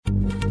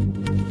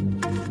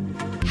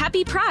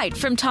Happy Pride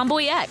from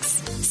Tomboy X,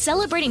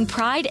 celebrating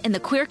pride and the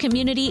queer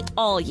community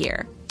all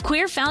year.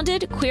 Queer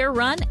founded, queer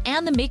run,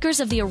 and the makers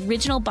of the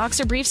original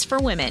boxer briefs for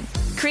women,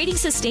 creating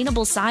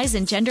sustainable size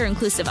and gender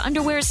inclusive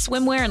underwear,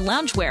 swimwear, and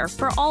loungewear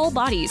for all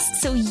bodies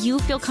so you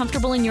feel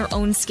comfortable in your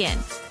own skin.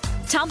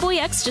 Tomboy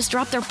X just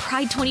dropped their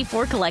Pride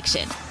 24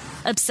 collection.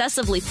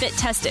 Obsessively fit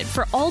tested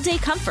for all day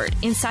comfort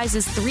in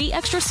sizes 3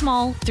 extra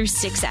small through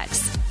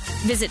 6X.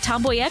 Visit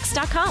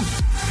tomboyx.com.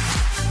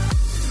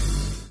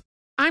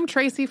 I'm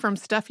Tracy from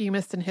Stuff You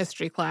Missed in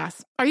History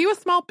class. Are you a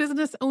small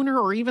business owner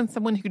or even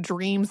someone who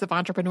dreams of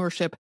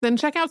entrepreneurship? Then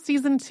check out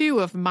Season 2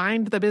 of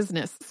Mind the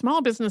Business,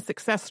 Small Business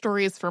Success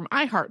Stories from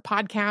iHeart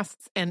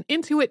Podcasts and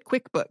Intuit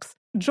QuickBooks.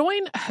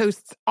 Join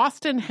hosts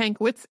Austin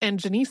Hankwitz and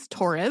Janice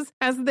Torres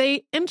as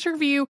they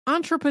interview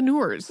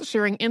entrepreneurs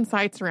sharing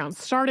insights around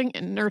starting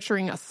and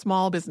nurturing a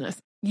small business.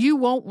 You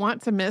won't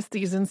want to miss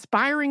these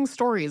inspiring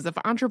stories of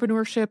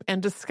entrepreneurship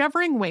and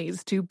discovering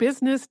ways to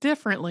business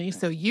differently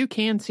so you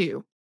can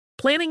too.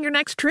 Planning your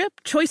next trip?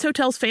 Choice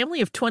Hotels'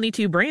 family of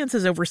 22 brands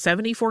has over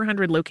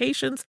 7,400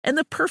 locations and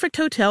the perfect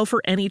hotel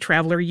for any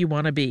traveler you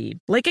want to be.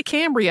 Like a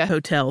Cambria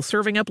Hotel,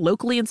 serving up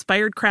locally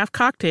inspired craft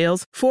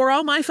cocktails for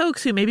all my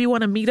folks who maybe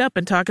want to meet up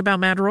and talk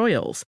about Mad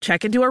Royals.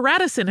 Check into a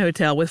Radisson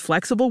Hotel with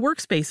flexible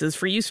workspaces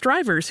for you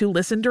strivers who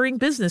listen during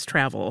business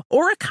travel.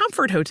 Or a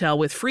Comfort Hotel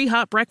with free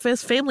hot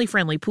breakfast,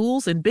 family-friendly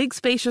pools, and big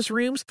spacious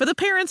rooms for the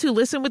parents who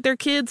listen with their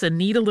kids and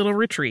need a little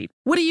retreat.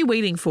 What are you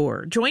waiting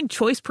for? Join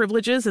Choice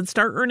Privileges and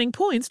start earning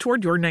points toward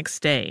your next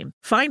stay.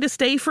 Find a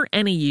stay for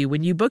any you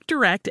when you book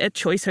direct at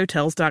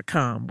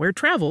choicehotels.com, where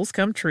travels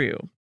come true.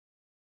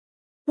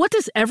 What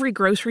does every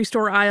grocery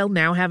store aisle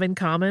now have in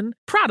common?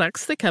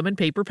 Products that come in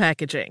paper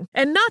packaging.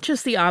 And not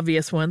just the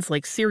obvious ones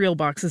like cereal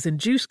boxes and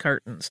juice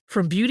cartons.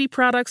 From beauty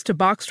products to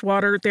boxed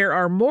water, there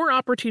are more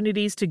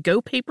opportunities to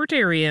go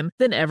papertarian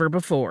than ever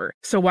before.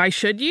 So why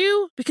should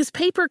you? Because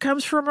paper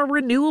comes from a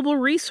renewable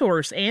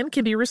resource and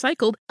can be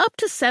recycled up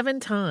to 7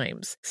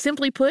 times.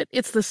 Simply put,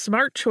 it's the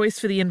smart choice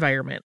for the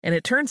environment. And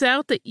it turns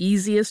out the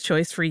easiest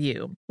choice for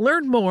you.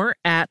 Learn more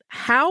at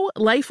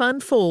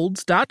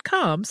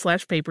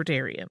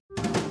howlifeunfolds.com/papertarian.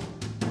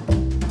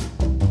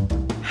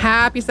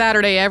 Happy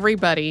Saturday,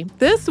 everybody.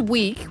 This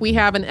week, we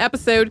have an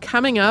episode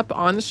coming up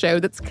on the show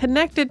that's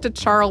connected to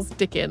Charles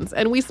Dickens.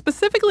 And we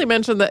specifically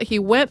mentioned that he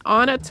went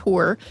on a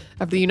tour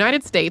of the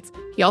United States.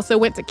 He also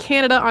went to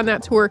Canada on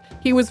that tour.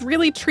 He was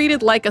really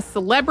treated like a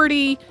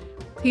celebrity.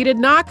 He did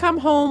not come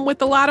home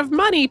with a lot of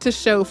money to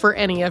show for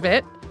any of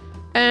it.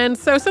 And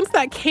so since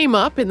that came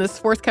up in this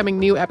forthcoming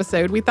new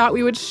episode, we thought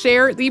we would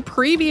share the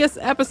previous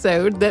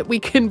episode that we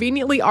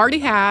conveniently already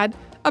had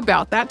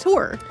about that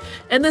tour.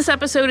 And this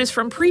episode is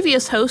from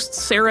previous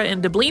hosts Sarah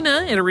and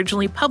Deblina. It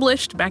originally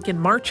published back in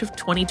March of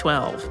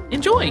 2012.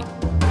 Enjoy!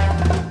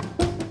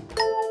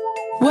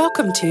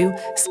 Welcome to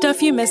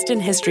Stuff You Missed in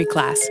History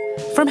Class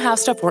from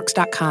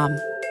HowStuffWorks.com.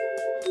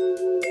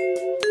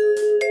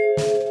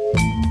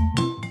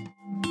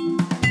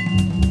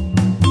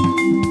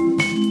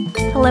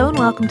 Hello and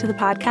welcome to the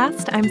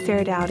podcast. I'm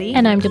Sarah Dowdy.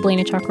 And I'm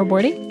Deblina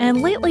Chakraborty.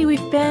 And lately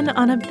we've been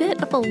on a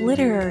bit of a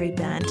literary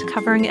bent,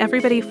 covering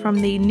everybody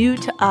from the new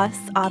to us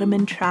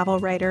Ottoman travel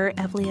writer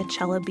Evliya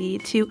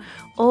Çelebi to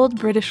old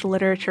British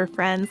literature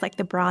friends like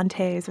the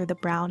Brontes or the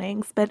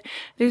Brownings. But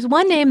there's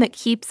one name that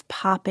keeps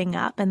popping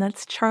up, and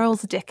that's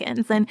Charles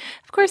Dickens. And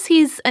of course,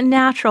 he's a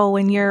natural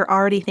when you're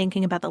already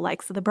thinking about the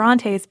likes of the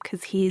Brontes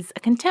because he's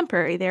a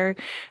contemporary. They're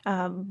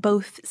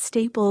both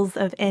staples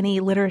of any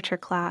literature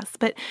class.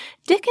 But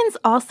Dickens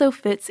also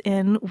fits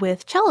in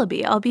with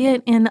Çelebi,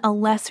 albeit in a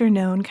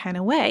lesser-known kind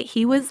of way.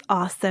 He was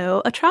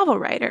also a travel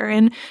writer.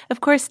 And of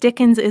course,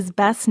 Dickens is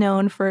best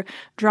known for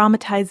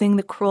dramatizing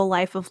the cruel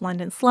life of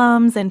London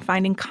slums and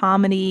finding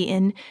comedy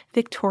in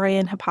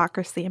Victorian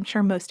hypocrisy. I'm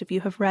sure most of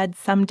you have read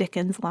some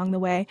Dickens along the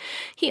way.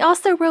 He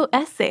also wrote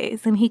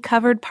essays, and he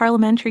covered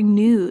parliamentary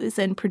news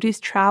and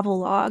produced travel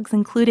logs,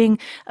 including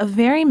a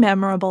very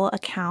memorable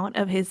account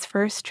of his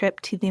first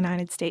trip to the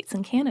United States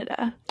and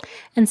Canada.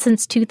 And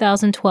since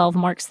 2012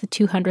 marks the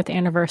 200th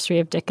anniversary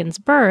of Dickens'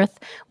 birth,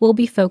 we'll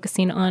be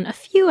focusing on a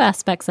few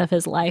aspects of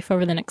his life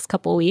over the next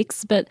couple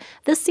weeks, but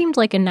this seemed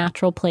like a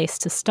natural place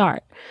to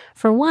start.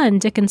 For one,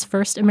 Dickens'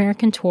 first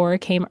American tour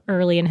came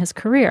early in his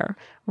career,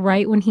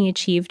 right when he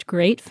achieved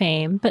great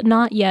fame, but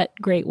not yet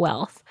great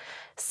wealth.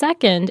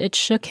 Second, it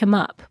shook him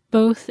up,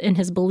 both in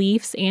his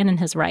beliefs and in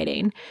his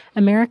writing.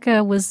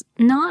 America was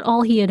not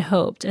all he had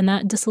hoped, and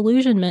that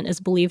disillusionment is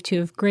believed to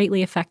have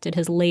greatly affected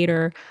his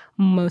later,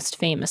 most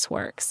famous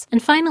works.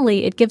 And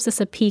finally, it gives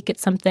us a peek at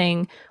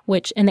something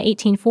which in the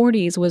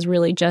 1840s was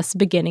really just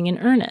beginning in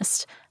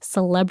earnest,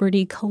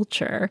 celebrity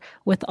culture,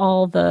 with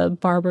all the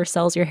barber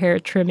sells your hair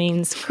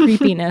trimmings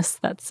creepiness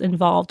that's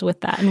involved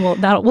with that. And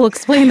we'll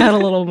explain that a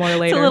little more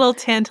later. It's a little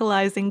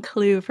tantalizing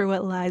clue for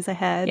what lies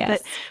ahead. Yes.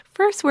 But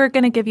first, we're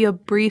going to give you a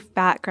brief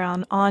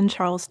background on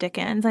Charles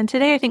Dickens. And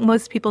today, I think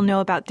most people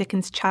know about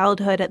Dickens'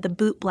 childhood at the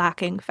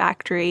bootblacking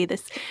factory,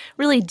 this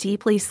really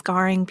deeply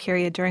scarring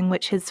period during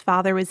which his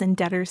father was in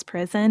debtor's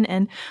prison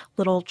and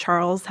little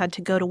Charles had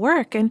to go to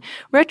work. And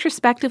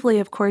retrospectively,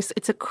 of course,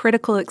 it's a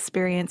critical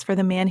experience for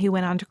the man who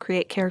went on to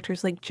create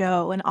characters like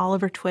Joe and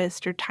Oliver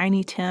Twist or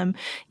Tiny Tim.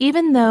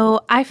 Even though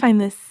I find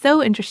this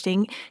so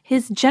interesting,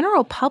 his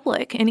general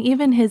public and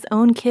even his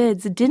own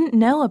kids didn't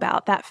know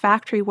about that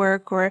factory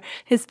work or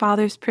his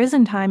father's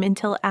prison time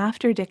until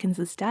after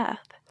Dickens's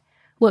death.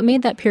 What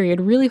made that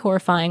period really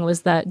horrifying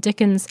was that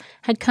Dickens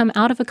had come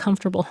out of a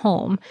comfortable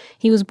home.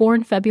 He was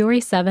born February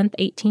 7th,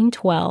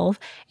 1812,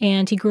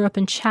 and he grew up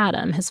in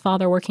Chatham, his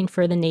father working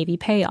for the Navy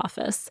Pay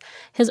Office.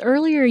 His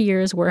earlier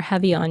years were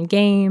heavy on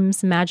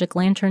games, magic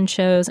lantern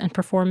shows, and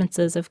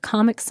performances of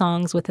comic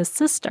songs with his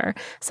sister,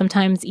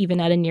 sometimes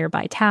even at a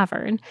nearby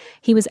tavern.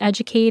 He was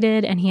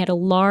educated, and he had a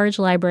large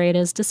library at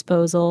his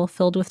disposal,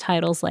 filled with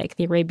titles like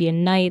The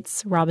Arabian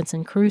Nights,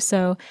 Robinson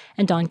Crusoe,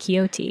 and Don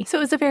Quixote. So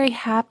it was a very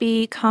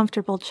happy,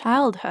 comfortable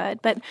childhood,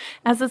 but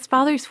as his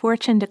father's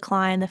fortune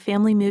declined, the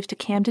family moved to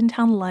Camden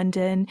Town,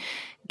 London,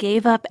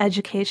 gave up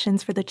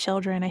educations for the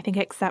children, I think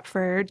except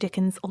for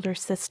Dickens' older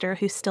sister,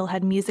 who still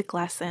had music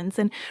lessons.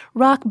 And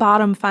rock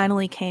bottom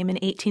finally came in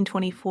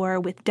 1824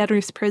 with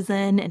debtor's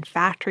prison and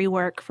factory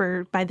work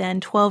for, by then,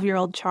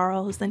 12-year-old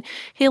Charles. And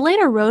he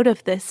later wrote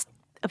of this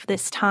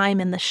time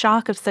and the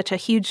shock of such a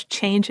huge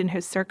change in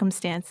his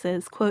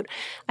circumstances, quote,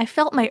 "I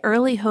felt my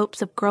early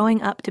hopes of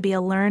growing up to be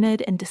a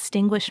learned and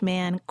distinguished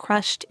man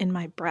crushed in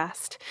my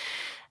breast."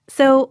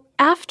 So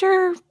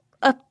after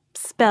a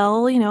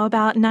spell,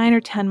 about 9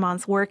 or 10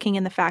 months working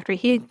in the factory,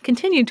 he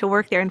continued to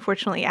work there,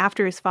 unfortunately,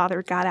 after his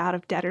father got out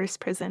of debtor's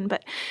prison.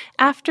 But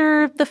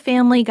after the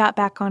family got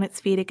back on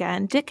its feet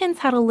again, Dickens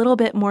had a little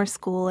bit more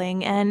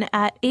schooling, and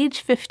at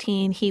age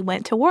 15, he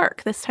went to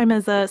work, this time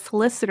as a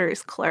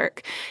solicitor's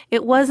clerk.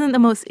 It wasn't the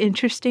most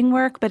interesting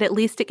work, but at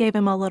least it gave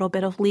him a little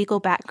bit of legal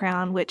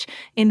background, which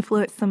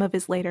influenced some of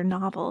his later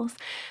novels.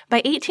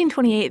 By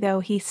 1828,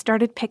 though, he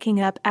started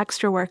picking up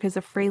extra work as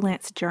a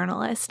freelance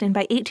journalist, and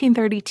by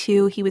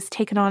 1832, he was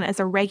taken on as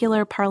a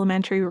regular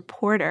parliamentary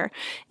reporter.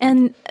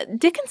 And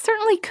Dickens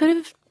certainly could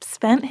have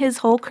spent his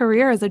whole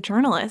career as a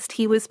journalist.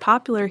 He was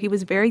popular, he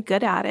was very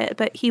good at it,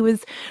 but he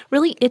was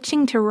really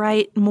itching to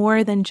write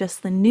more than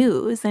just the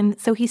news. And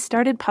so he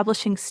started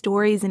publishing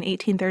stories in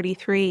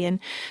 1833 and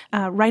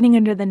writing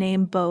under the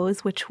name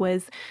Bose, which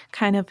was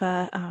kind of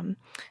a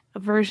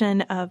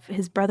version of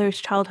his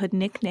brother's childhood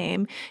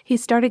nickname. He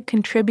started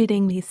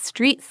contributing these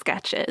street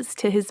sketches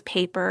to his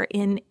paper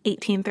in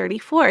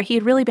 1834. He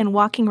had really been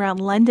walking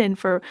around London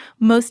for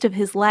most of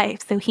his life,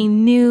 so he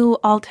knew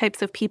all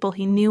types of people,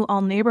 he knew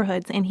all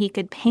neighborhoods, and he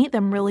could paint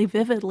them really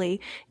vividly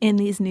in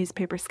these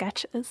newspaper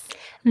sketches.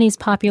 And these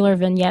popular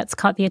vignettes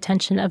caught the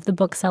attention of the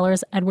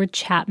booksellers Edward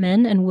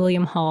Chapman and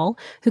William Hall,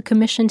 who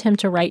commissioned him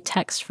to write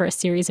text for a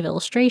series of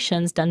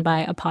illustrations done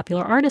by a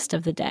popular artist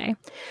of the day.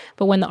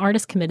 But when the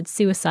artist committed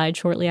suicide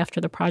shortly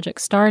after the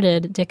project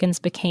started, Dickens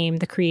became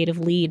the creative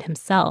lead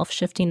himself,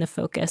 shifting the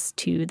focus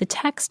to the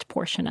text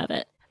portion of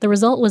it. The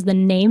result was the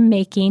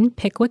name-making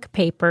Pickwick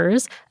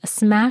Papers, a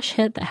smash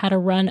hit that had a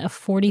run of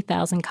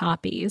 40,000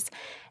 copies.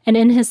 And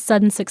in his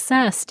sudden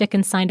success,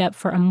 Dickens signed up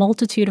for a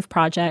multitude of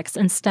projects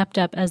and stepped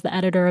up as the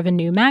editor of a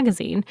new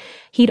magazine.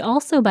 He'd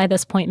also by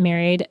this point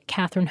married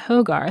Catherine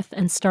Hogarth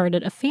and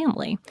started a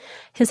family.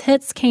 His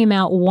hits came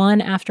out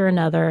one after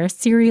another,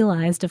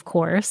 serialized of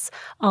course: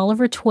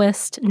 Oliver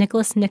Twist,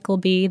 Nicholas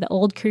Nickleby, The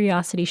Old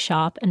Curiosity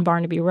Shop, and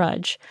Barnaby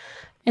Rudge.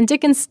 And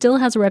Dickens still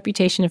has a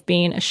reputation of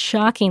being a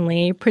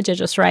shockingly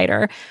prodigious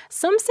writer.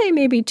 Some say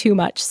maybe too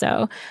much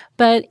so.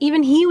 But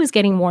even he was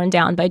getting worn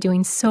down by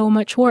doing so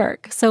much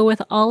work. So with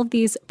all of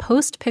these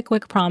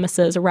post-Pickwick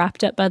promises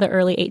wrapped up by the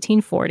early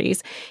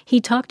 1840s,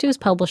 he talked to his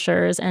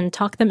publishers and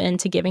talked them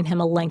into giving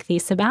him a lengthy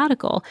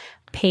sabbatical,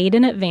 paid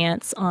in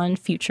advance on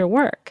future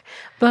work.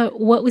 But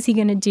what was he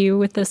going to do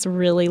with this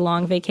really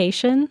long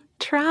vacation?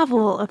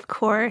 Travel, of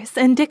course.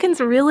 And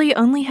Dickens really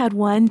only had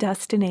one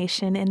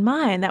destination in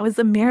mind. That was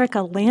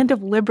America, land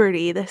of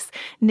liberty, this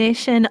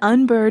nation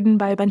unburdened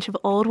by a bunch of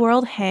old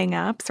world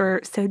hang-ups, or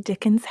so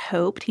Dickens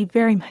hoped. He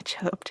very much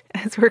hoped,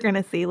 as we're going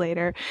to see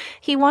later.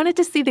 He wanted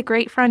to see the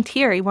great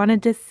frontier. He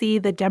wanted to see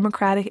the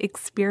democratic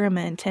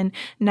experiment and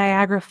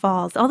Niagara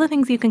Falls, all the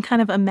things you can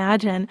kind of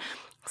imagine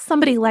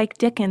somebody like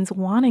Dickens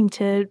wanting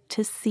to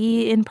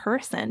see in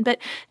person. But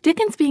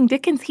Dickens being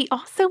Dickens, he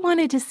also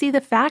wanted to see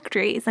the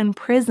factories and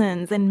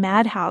prisons and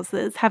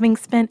madhouses. Having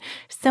spent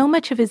so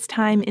much of his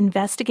time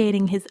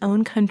investigating his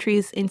own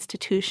country's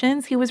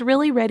institutions, he was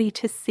really ready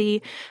to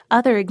see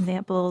other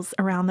examples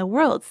around the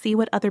world, see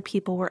what other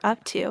people were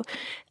up to.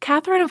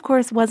 Catherine, of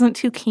course, wasn't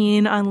too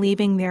keen on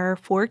leaving their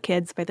 4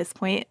 kids by this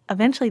point.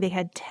 Eventually they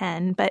had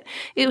 10, but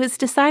it was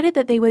decided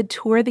that they would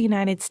tour the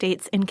United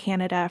States and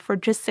Canada for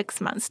just 6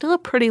 months. Still a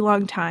pretty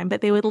long time, but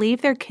they would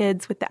leave their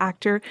kids with the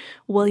actor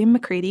William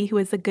McCready, who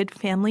was a good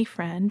family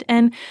friend.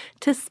 And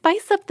to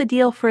spice up the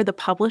deal for the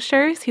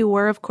publishers, who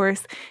were, of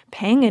course,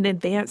 paying in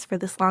advance for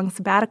this long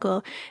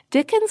sabbatical,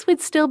 Dickens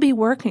would still be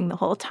working the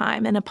whole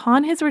time. And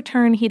upon his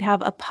return, he'd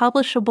have a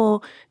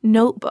publishable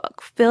notebook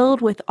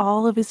filled with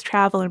all of his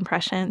travel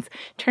impressions.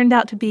 Turned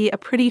out to be a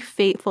pretty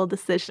fateful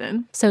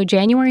decision. So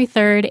January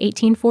 3rd,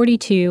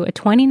 1842, a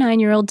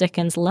 29-year-old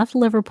Dickens left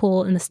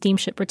Liverpool in the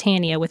steamship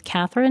Britannia with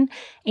Catherine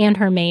and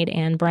her maid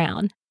Anne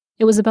Brown.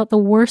 It was about the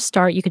worst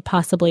start you could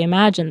possibly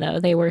imagine,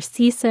 though. They were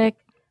seasick.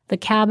 The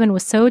cabin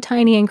was so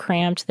tiny and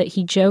cramped that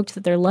he joked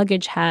that their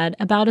luggage had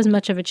about as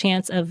much of a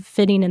chance of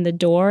fitting in the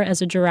door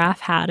as a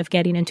giraffe had of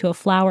getting into a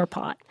flower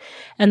pot.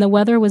 And the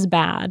weather was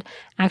bad,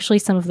 actually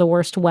some of the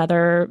worst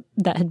weather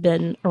that had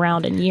been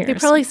around in years. They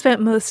probably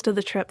spent most of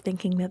the trip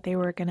thinking that they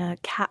were going to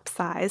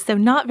capsize, so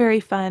not very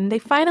fun. They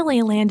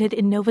finally landed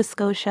in Nova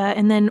Scotia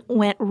and then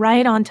went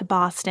right on to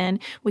Boston,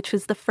 which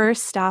was the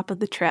first stop of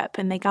the trip,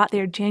 and they got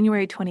there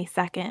January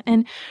 22nd.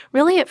 And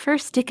really, at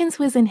first, Dickens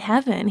was in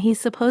heaven. He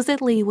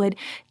supposedly would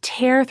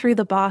tear through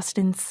the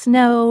Boston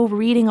snow,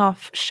 reading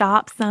off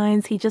shop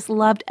signs. He just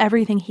loved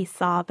everything he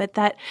saw, but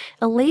that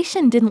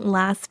elation didn't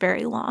last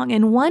very long.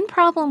 And one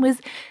problem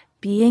was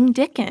being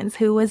Dickens,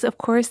 who was, of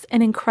course,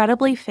 an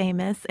incredibly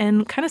famous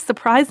and kind of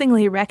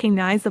surprisingly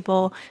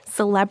recognizable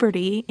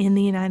celebrity in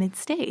the United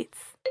States.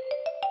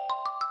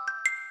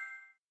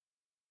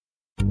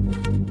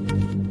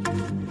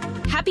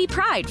 Happy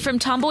Pride from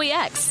Tomboy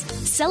X,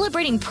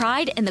 celebrating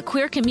pride and the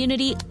queer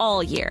community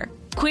all year.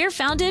 Queer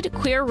founded,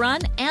 queer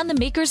run, and the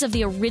makers of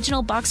the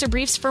original boxer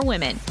briefs for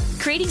women,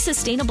 creating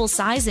sustainable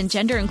size and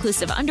gender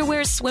inclusive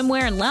underwear,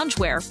 swimwear, and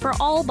loungewear for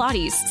all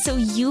bodies so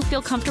you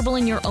feel comfortable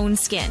in your own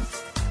skin.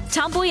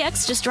 Tomboy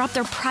X just dropped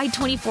their Pride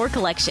 24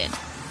 collection.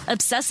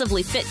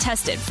 Obsessively fit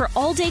tested for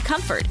all day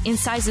comfort in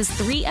sizes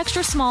 3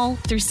 extra small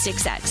through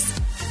 6X.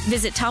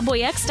 Visit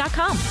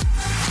tomboyx.com.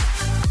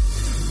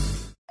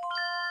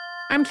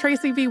 I'm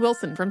Tracy V.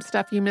 Wilson from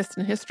Stuff You Missed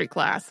in History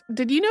Class.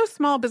 Did you know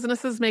small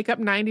businesses make up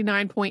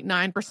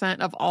 99.9%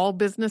 of all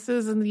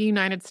businesses in the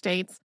United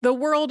States? The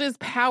world is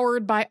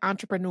powered by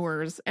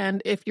entrepreneurs,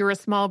 and if you're a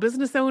small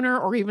business owner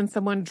or even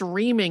someone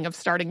dreaming of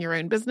starting your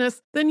own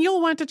business, then you'll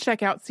want to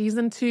check out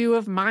Season 2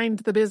 of Mind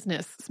the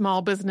Business,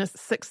 Small Business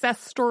Success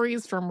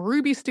Stories from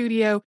Ruby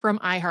Studio, from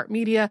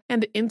iHeartMedia,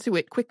 and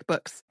Intuit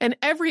QuickBooks. And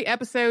every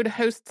episode,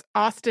 hosts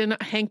Austin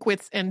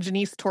Hankwitz and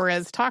Janice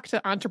Torres talk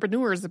to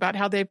entrepreneurs about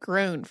how they've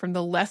grown from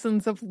the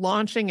lessons of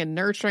launching and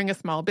nurturing a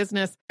small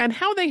business and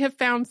how they have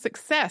found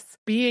success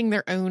being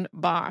their own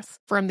boss.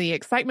 From the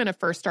excitement of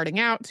first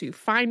starting out to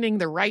finding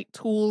the right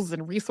tools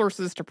and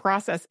resources to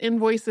process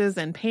invoices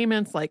and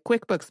payments like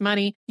QuickBooks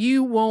Money,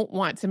 you won't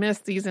want to miss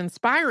these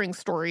inspiring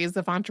stories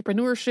of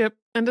entrepreneurship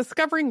and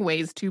discovering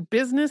ways to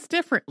business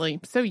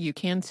differently so you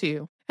can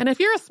too. And if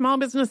you're a small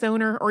business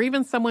owner or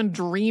even someone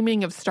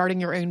dreaming of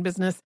starting your own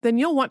business, then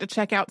you'll want to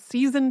check out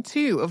Season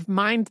 2 of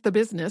Mind the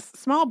Business,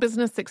 Small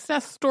Business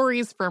Success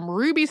Stories from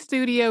Ruby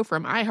Studio,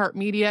 from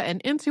iHeartMedia,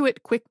 and Intuit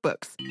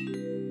QuickBooks.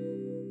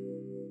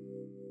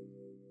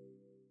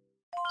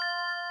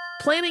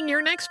 Planning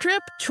your next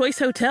trip? Choice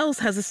Hotels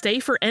has a stay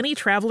for any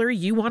traveler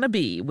you want to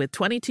be, with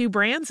 22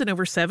 brands and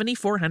over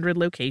 7,400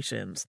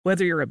 locations.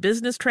 Whether you're a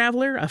business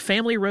traveler, a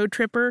family road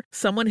tripper,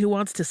 someone who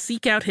wants to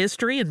seek out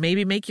history and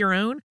maybe make your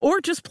own, or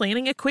just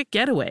planning a quick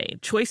getaway,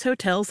 Choice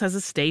Hotels has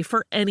a stay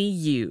for any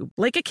you.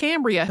 Like a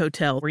Cambria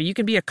Hotel, where you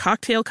can be a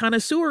cocktail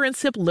connoisseur and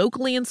sip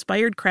locally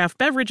inspired craft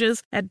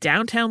beverages at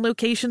downtown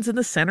locations in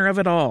the center of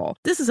it all.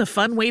 This is a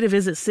fun way to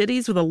visit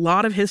cities with a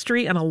lot of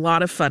history and a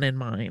lot of fun in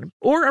mind.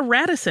 Or a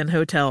Radisson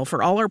Hotel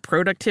for all our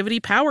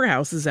productivity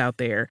powerhouses out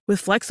there. With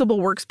flexible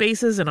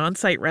workspaces and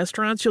on-site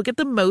restaurants, you'll get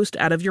the most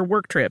out of your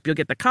work trip. You'll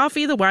get the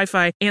coffee, the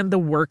Wi-Fi, and the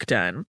work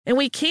done. And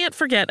we can't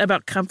forget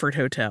about Comfort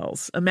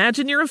Hotels.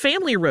 Imagine you're a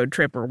family road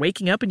tripper,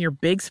 waking up in your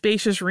big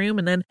spacious room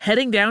and then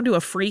heading down to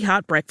a free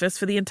hot breakfast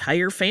for the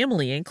entire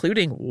family,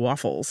 including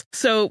waffles.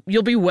 So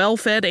you'll be well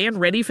fed and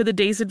ready for the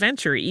day's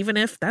adventure, even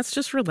if that's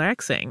just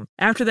relaxing.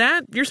 After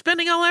that, you're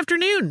spending all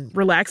afternoon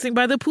relaxing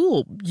by the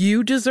pool.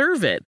 You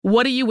deserve it.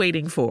 What are you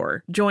waiting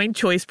for? Join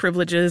Choice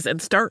Privileges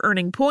and start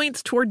earning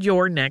points toward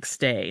your next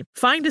stay.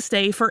 Find a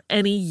stay for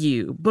any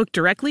you. Book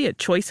directly at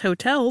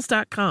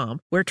choicehotels.com,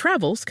 where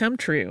travels come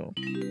true.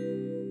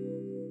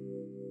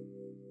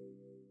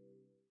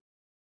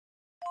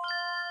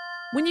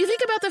 When you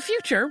think about the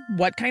future,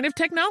 what kind of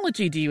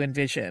technology do you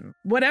envision?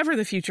 Whatever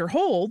the future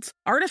holds,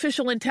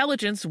 artificial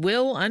intelligence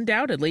will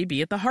undoubtedly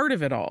be at the heart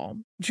of it all.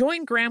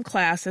 Join Graham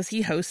Class as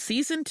he hosts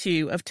Season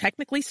 2 of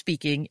Technically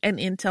Speaking, an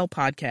Intel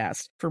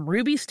podcast from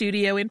Ruby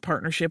Studio in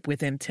partnership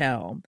with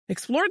Intel.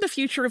 Explore the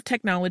future of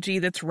technology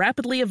that's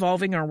rapidly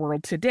evolving our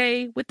world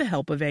today with the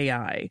help of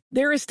AI.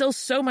 There is still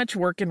so much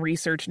work and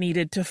research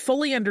needed to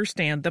fully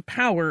understand the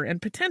power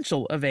and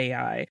potential of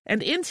AI,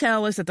 and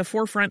Intel is at the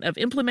forefront of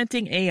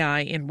implementing AI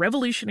in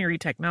revolutionary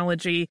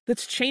technology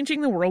that's changing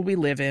the world we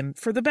live in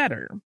for the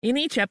better. In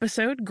each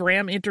episode,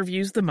 Graham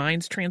interviews the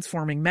minds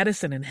transforming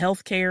medicine and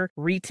healthcare,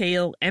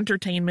 retail, email,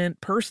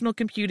 entertainment, personal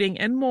computing,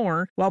 and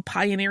more, while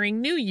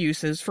pioneering new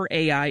uses for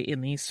AI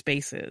in these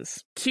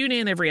spaces. Tune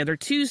in every other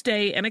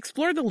Tuesday and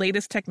explore the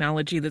latest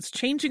technology that's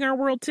changing our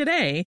world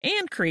today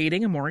and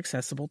creating a more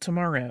accessible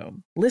tomorrow.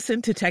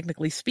 Listen to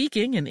Technically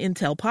Speaking, an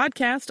Intel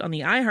podcast on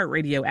the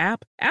iHeartRadio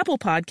app, Apple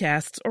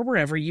Podcasts, or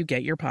wherever you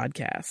get your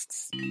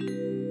podcasts.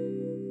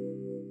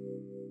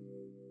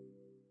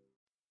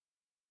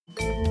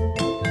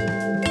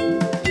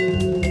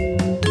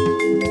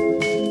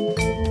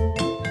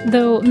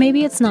 Though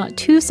maybe it's not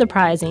too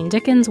surprising,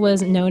 Dickens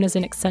was known as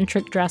an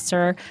eccentric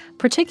dresser,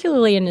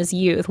 particularly in his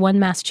youth. One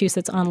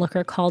Massachusetts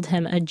onlooker called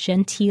him a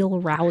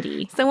genteel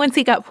rowdy. So once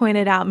he got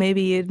pointed out,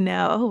 maybe you'd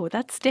know, oh,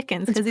 that's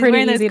Dickens, because he's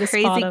wearing those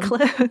crazy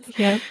clothes.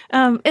 Yep.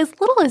 As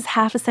little as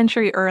half a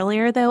century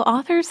earlier, though,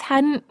 authors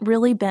hadn't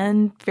really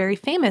been very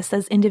famous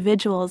as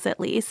individuals, at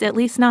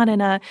least not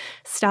in a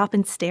stop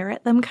and stare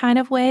at them kind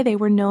of way. They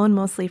were known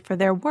mostly for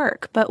their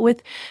work. But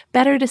with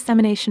better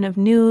dissemination of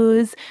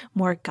news,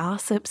 more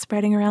gossip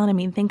spreading around, I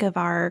mean, think of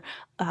our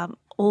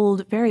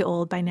very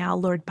old by now,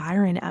 Lord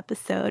Byron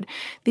episode.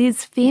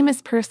 These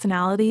famous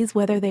personalities,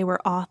 whether they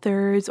were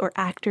authors or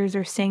actors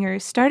or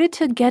singers, started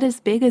to get as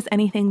big as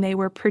anything they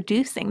were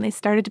producing. They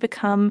started to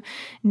become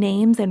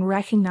names and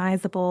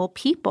recognizable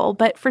people.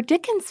 But for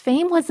Dickens,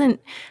 fame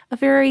wasn't a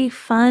very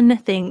fun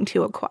thing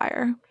to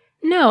acquire.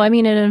 No, I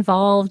mean, it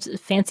involved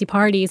fancy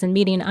parties and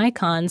meeting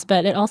icons,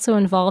 but it also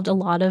involved a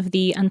lot of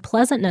the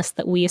unpleasantness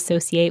that we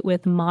associate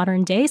with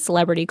modern-day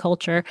celebrity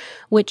culture,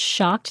 which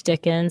shocked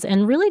Dickens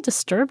and really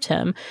disturbed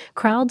him.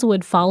 Crowds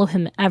would follow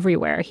him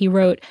everywhere. He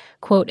wrote,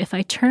 quote, "If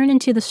I turn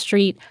into the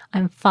street,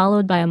 I'm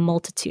followed by a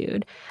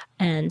multitude.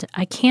 And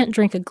I can't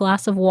drink a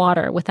glass of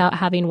water without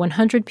having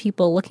 100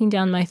 people looking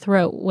down my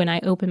throat when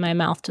I open my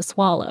mouth to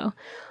swallow."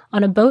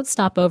 On a boat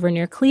stopover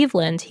near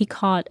Cleveland, he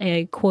caught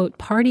a, quote,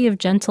 "party of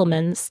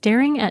gentlemen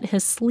staring at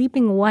his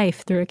sleeping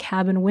wife through a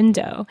cabin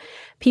window.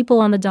 People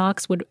on the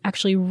docks would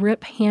actually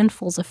rip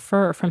handfuls of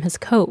fur from his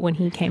coat when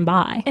he came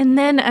by." And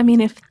then, I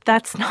mean, if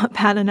that's not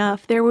bad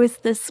enough, there was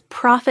this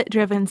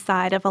profit-driven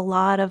side of a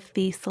lot of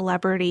the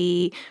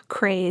celebrity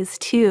craze,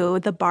 too.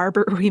 The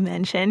barber we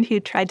mentioned, who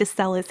tried to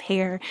sell his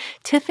hair.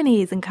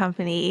 Tiffany's and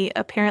Company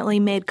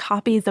apparently made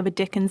copies of a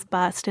Dickens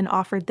bust and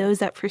offered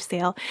those up for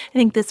sale. I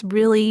think this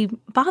really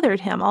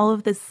bothered him, all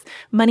of this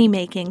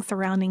money-making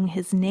surrounding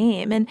his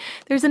name. And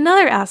there's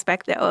another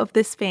aspect, though, of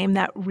this fame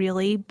that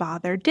really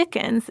bothered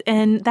Dickens,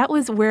 and that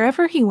was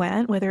wherever he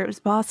went, whether it was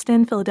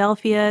Boston,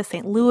 Philadelphia,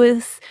 St.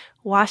 Louis,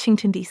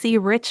 Washington, D.C.,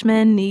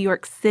 Richmond, New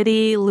York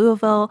City,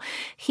 Louisville,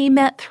 he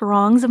met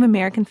throngs of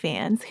American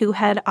fans who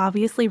had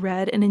obviously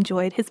read and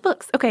enjoyed his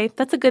books. Okay,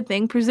 that's a good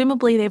thing.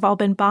 Presumably, they've all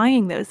been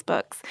buying those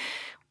books.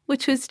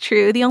 Which was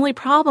true. The only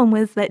problem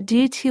was that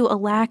due to a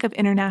lack of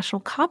international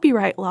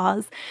copyright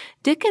laws,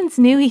 Dickens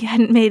knew he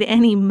hadn't made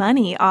any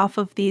money off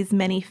of these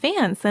many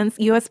fans since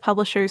U.S.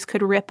 publishers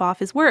could rip off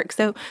his work.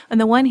 So on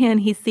the one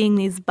hand, he's seeing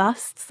these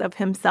busts of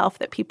himself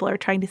that people are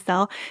trying to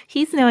sell.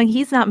 He's knowing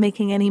he's not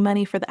making any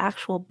money for the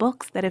actual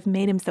books that have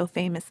made him so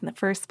famous in the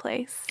first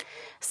place.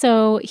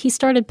 So he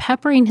started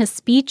peppering his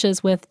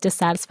speeches with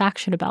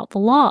dissatisfaction about the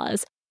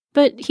laws.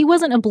 But he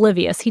wasn't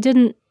oblivious. He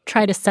didn't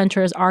try to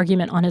center his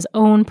argument on his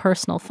own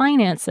personal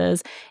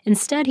finances.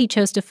 Instead, he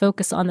chose to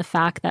focus on the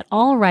fact that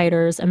all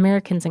writers,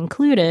 Americans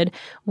included,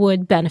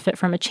 would benefit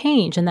from a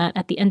change, and that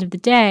at the end of the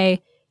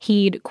day,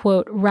 he'd,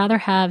 quote, "rather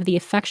have the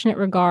affectionate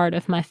regard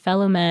of my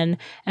fellow men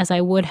as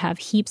I would have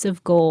heaps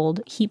of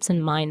gold, heaps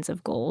and mines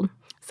of gold."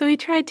 So he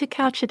tried to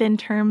couch it in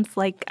terms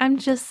like, I'm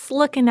just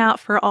looking out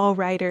for all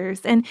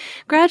writers. And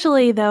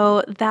gradually,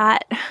 though,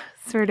 that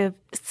sort of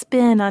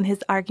spin on his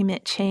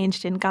argument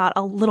changed and got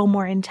a little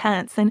more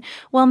intense. And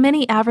while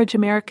many average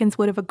Americans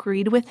would have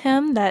agreed with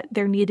him that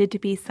there needed to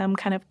be some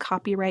kind of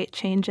copyright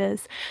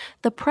changes,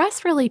 the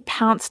press really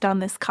pounced on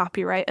this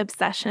copyright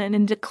obsession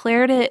and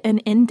declared it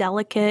an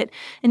indelicate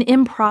and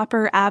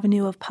improper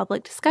avenue of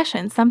public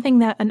discussion, something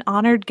that an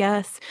honored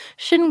guest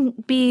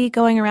shouldn't be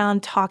going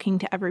around talking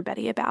to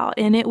everybody about.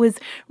 And it was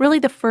really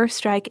the first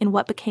strike in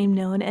what became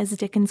known as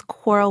Dickens'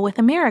 quarrel with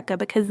America,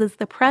 because as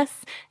the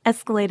press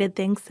escalated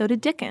things, so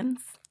did Dickens.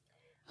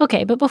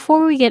 Okay, but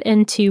before we get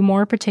into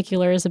more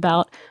particulars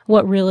about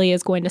what really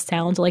is going to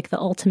sound like the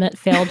ultimate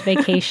failed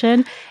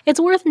vacation,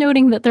 it's worth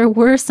noting that there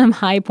were some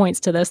high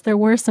points to this. There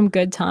were some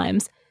good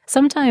times.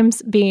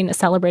 Sometimes being a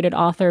celebrated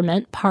author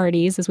meant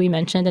parties, as we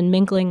mentioned, and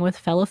mingling with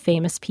fellow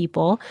famous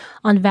people.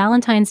 On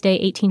Valentine's Day,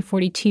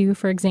 1842,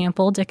 for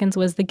example, Dickens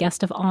was the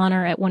guest of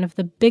honor at one of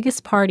the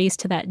biggest parties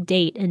to that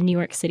date in New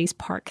York City's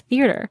Park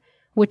Theater,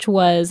 which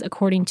was,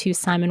 according to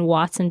Simon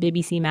Watts in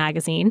BBC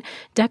Magazine,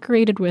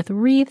 decorated with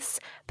wreaths,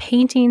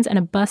 paintings and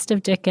a bust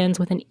of Dickens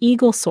with an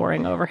eagle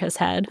soaring over his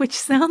head. Which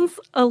sounds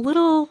a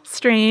little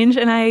strange,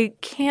 and I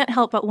can't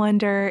help but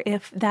wonder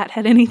if that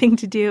had anything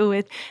to do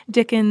with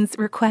Dickens'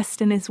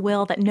 request in his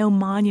will that no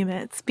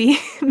monuments be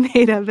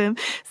made of him,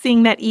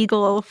 seeing that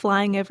eagle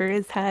flying over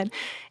his head.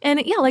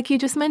 And yeah, like you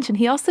just mentioned,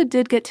 he also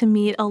did get to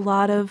meet a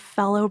lot of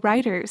fellow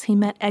writers. He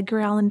met Edgar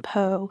Allan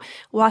Poe,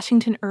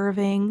 Washington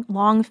Irving,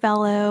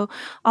 Longfellow,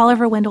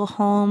 Oliver Wendell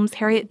Holmes,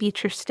 Harriet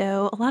Beecher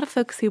Stowe, a lot of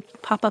folks who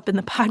pop up in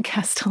the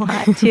podcast a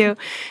lot too.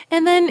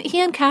 And then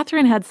he and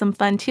Catherine had some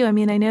fun too. I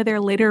mean, I know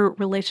their later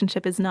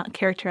relationship is not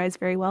characterized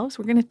very well, so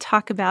we're going to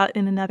talk about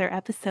in another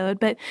episode.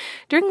 But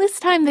during this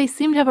time, they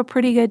seemed to have a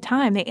pretty good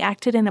time. They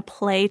acted in a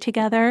play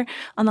together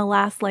on the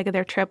last leg of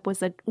their trip,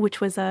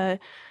 which was a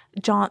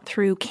jaunt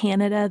through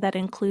Canada that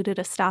included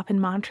a stop in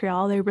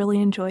Montreal. They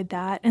really enjoyed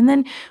that. And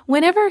then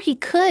whenever he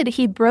could,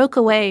 he broke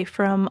away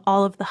from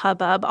all of the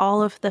hubbub,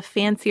 all of the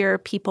fancier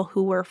people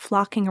who were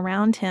flocking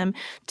around him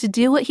to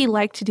do what he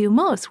liked to do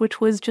most,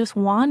 which was just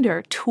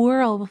wander,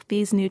 tour all of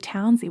these new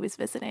towns he was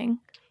visiting.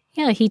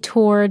 Yeah, he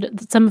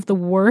toured some of the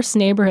worst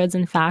neighborhoods,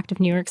 in fact, of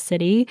New York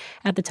City.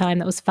 At the time,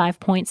 that was 5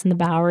 Points in the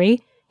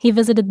Bowery. He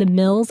visited the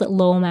mills at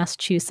Lowell,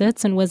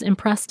 Massachusetts, and was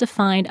impressed to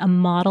find a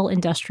model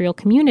industrial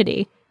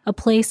community, a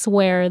place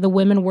where the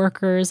women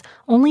workers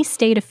only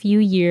stayed a few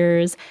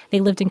years. They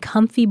lived in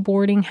comfy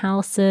boarding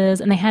houses,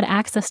 and they had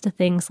access to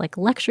things like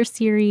lecture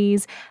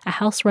series, a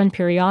house-run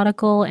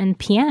periodical, and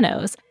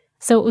pianos.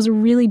 So it was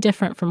really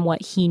different from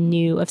what he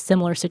knew of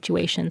similar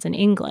situations in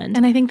England.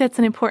 And I think that's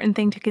an important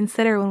thing to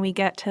consider when we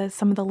get to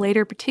some of the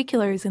later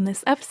particulars in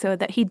this episode,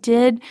 that he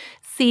did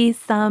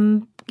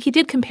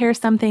compare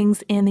some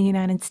things in the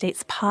United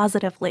States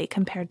positively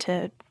compared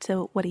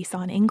to what he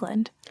saw in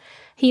England.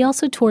 He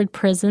also toured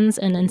prisons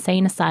and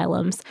insane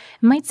asylums.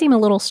 It might seem a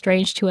little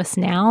strange to us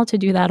now to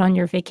do that on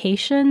your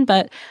vacation,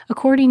 but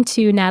according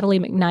to Natalie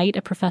McKnight,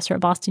 a professor at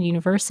Boston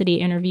University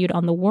interviewed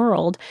on The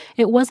World,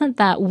 it wasn't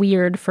that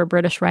weird for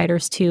British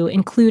writers to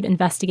include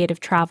investigative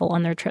travel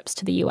on their trips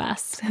to the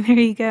U.S. So there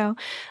you go.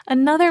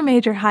 Another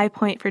major high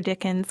point for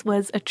Dickens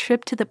was a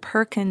trip to the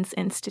Perkins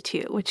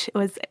Institute, which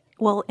was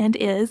and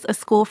is a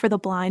school for the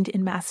blind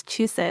in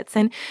Massachusetts.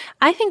 And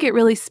I think it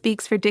really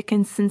speaks for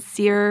Dickens'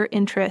 sincere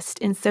interest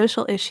in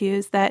social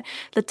issues that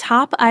the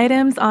top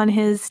items on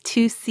his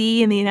to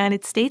see in the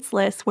United States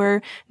list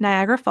were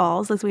Niagara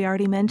Falls, as we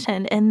already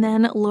mentioned, and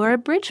then Laura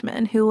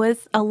Bridgman, who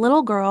was a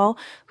little girl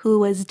who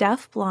was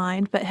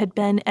deafblind but had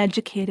been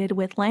educated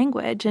with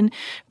language. And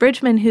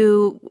Bridgman,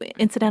 who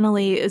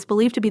incidentally is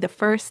believed to be the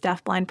first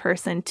deafblind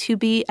person to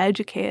be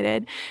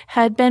educated,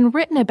 had been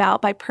written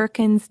about by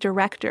Perkins'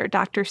 director,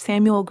 Dr.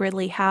 Samuel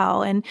Gridley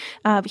Howe. And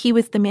he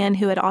was the man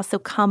who had also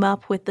come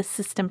up with the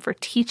system for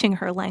teaching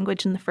her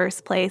language in the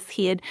first place.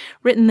 He had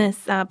written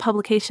this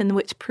publication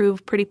which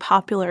proved pretty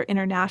popular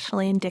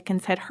internationally, and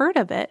Dickens had heard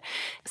of it.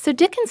 So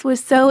Dickens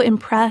was so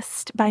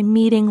impressed by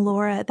meeting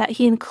Laura that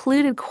he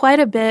included quite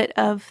a bit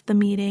of the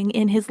meeting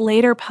in his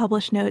later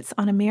published notes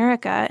on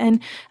America.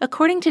 And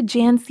according to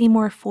Jan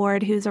Seymour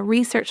Ford, who's a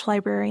research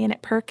librarian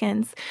at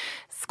Perkins,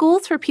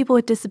 schools for people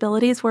with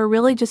disabilities were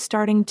really just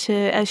starting to,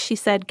 as she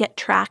said, get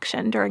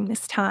traction during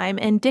this time.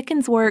 And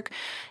Dickens' work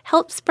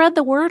helped spread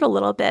the word a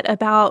little bit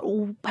about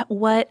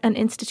what an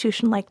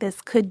institution like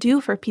this could do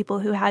for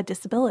people who had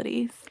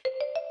disabilities.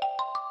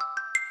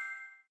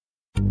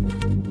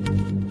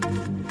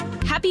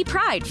 Happy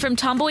Pride from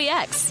Tomboy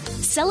X,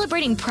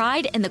 celebrating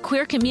pride in the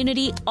queer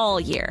community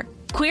all year.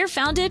 Queer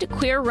founded,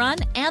 queer run,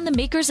 and the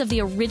makers of the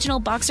original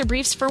boxer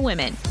briefs for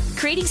women,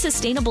 creating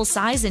sustainable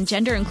size and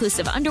gender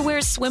inclusive underwear,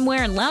 swimwear,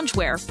 and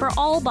loungewear for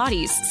all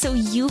bodies so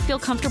you feel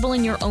comfortable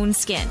in your own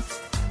skin.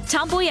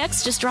 Tomboy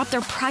X just dropped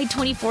their Pride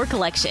 24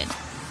 collection.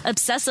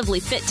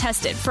 Obsessively fit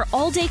tested for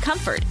all day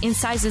comfort in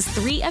sizes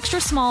 3 extra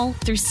small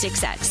through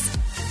 6X.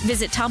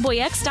 Visit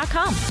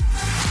tomboyx.com.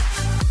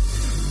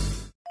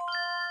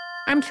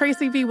 I'm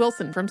Tracy V.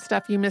 Wilson from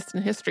Stuff You Missed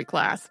in History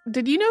Class.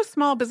 Did you know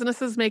small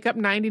businesses make up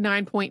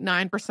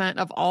 99.9%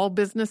 of all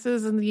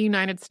businesses in the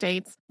United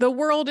States? The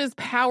world is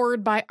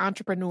powered by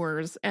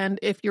entrepreneurs, and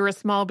if you're a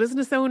small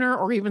business owner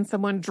or even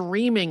someone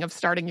dreaming of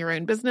starting your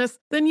own business,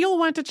 then you'll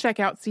want to check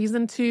out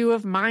Season 2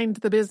 of Mind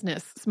the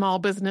Business, Small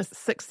Business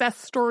Success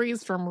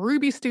Stories from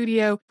Ruby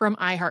Studio, from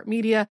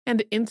iHeartMedia,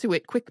 and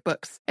Intuit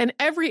QuickBooks. And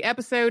every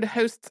episode,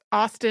 hosts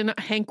Austin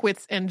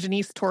Hankwitz and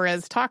Janice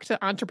Torres talk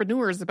to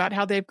entrepreneurs about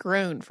how they've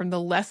grown from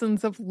the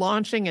lessons of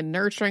launching and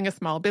nurturing a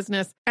small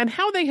business and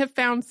how they have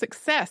found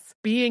success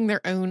being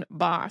their own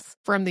boss.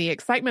 From the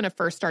excitement of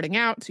first starting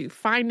out to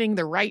finding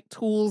the right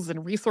tools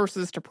and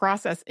resources to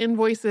process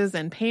invoices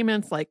and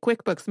payments like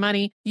QuickBooks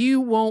Money,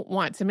 you won't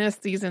want to miss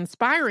these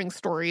inspiring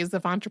stories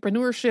of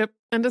entrepreneurship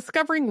and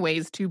discovering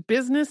ways to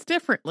business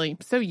differently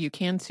so you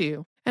can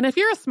too. And if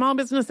you're a small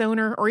business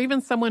owner or even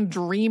someone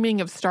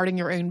dreaming of starting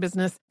your own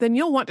business, then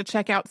you'll want to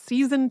check out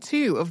Season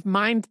 2 of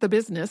Mind the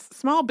Business,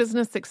 Small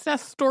Business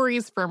Success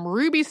Stories from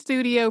Ruby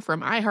Studio,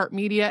 from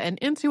iHeartMedia, and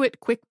Intuit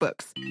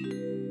QuickBooks.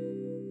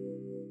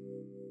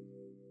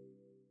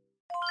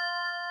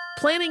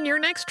 Planning your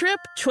next trip?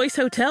 Choice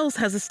Hotels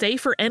has a stay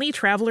for any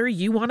traveler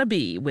you want to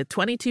be, with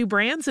 22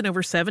 brands and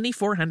over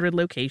 7,400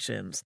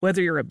 locations.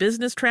 Whether you're a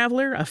business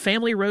traveler, a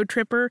family road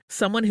tripper,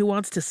 someone who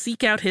wants to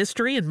seek out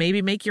history and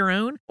maybe make your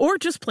own, or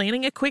just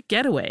planning a quick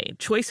getaway,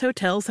 Choice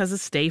Hotels has a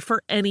stay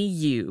for any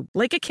you.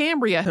 Like a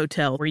Cambria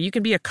Hotel, where you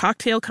can be a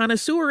cocktail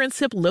connoisseur and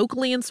sip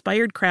locally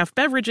inspired craft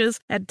beverages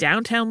at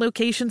downtown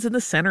locations in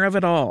the center of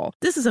it all.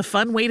 This is a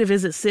fun way to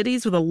visit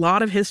cities with a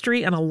lot of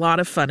history and a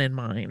lot of fun in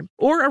mind.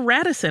 Or a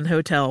Radisson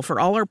Hotel for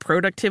all our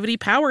productivity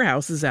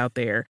powerhouses out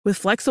there. With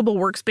flexible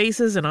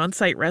workspaces and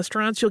on-site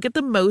restaurants, you'll get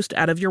the most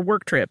out of your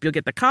work trip. You'll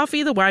get the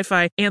coffee, the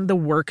Wi-Fi, and the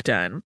work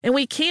done. And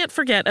we can't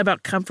forget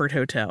about Comfort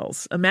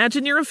Hotels.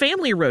 Imagine you're a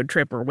family road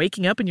tripper,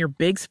 waking up in your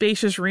big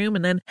spacious room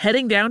and then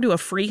heading down to a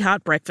free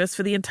hot breakfast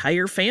for the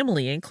entire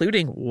family,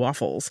 including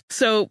waffles.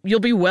 So you'll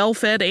be well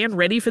fed and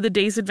ready for the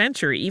day's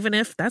adventure, even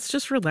if that's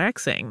just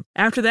relaxing.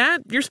 After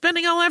that, you're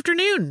spending all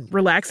afternoon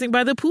relaxing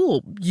by the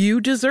pool.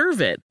 You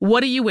deserve it.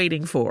 What are you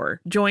waiting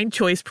for? Join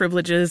Choice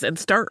Privileges and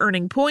start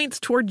earning points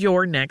toward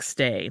your next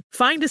stay.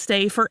 Find a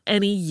stay for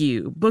any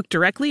you. Book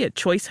directly at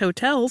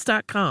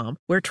choicehotels.com,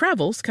 where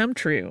travels come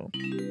true.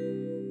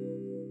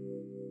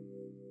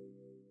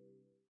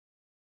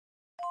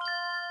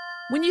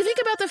 When you think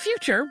about the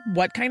future,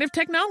 what kind of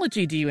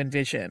technology do you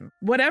envision?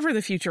 Whatever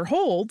the future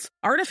holds,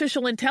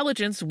 artificial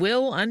intelligence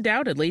will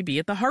undoubtedly be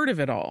at the heart of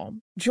it all.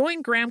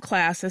 Join Graham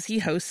Class as he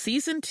hosts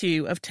Season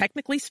 2 of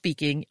Technically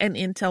Speaking, an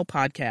Intel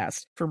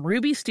podcast from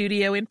Ruby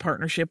Studio in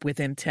partnership with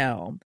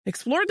Intel.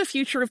 Explore the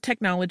future of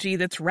technology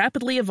that's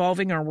rapidly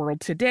evolving our world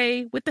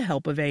today with the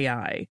help of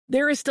AI.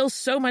 There is still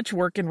so much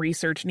work and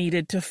research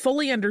needed to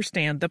fully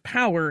understand the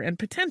power and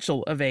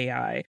potential of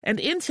AI, and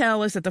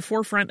Intel is at the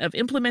forefront of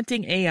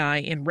implementing AI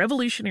in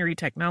revolutionary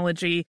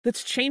technology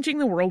that's changing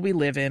the world we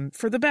live in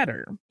for the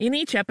better. In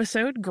each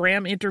episode,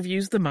 Graham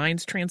interviews the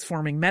minds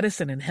transforming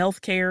medicine and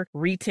healthcare,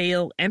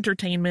 retail,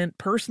 entertainment,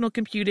 personal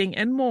computing,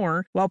 and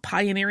more, while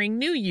pioneering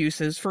new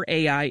uses for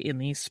AI in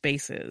these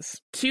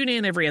spaces. Tune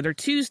in every other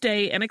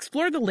Tuesday and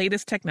explore the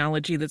latest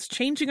technology that's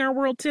changing our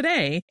world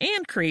today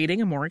and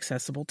creating a more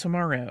accessible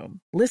tomorrow.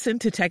 Listen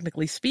to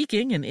Technically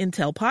Speaking, an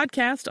Intel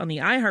podcast on the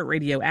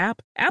iHeartRadio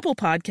app, Apple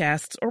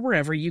Podcasts, or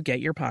wherever you get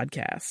your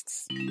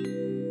podcasts.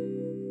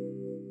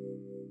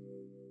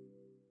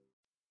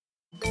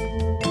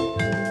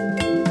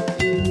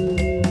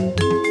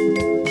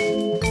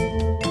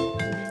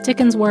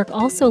 Dickens' work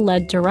also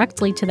led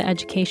directly to the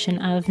education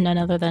of none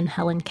other than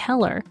Helen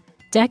Keller.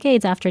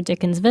 Decades after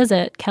Dickens'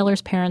 visit,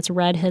 Keller's parents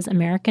read his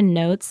American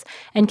Notes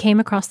and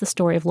came across the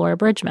story of Laura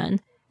Bridgman.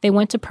 They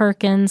went to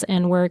Perkins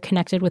and were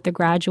connected with the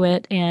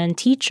graduate and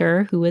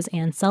teacher, who was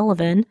Anne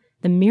Sullivan,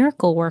 the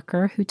miracle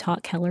worker who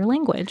taught Keller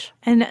language.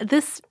 And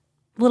this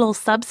little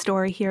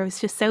sub-story here was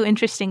just so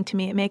interesting to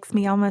me. It makes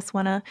me almost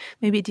want to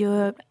maybe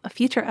do a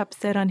future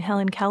episode on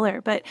Helen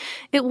Keller. But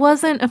it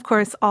wasn't, of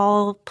course,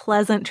 all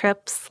pleasant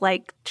trips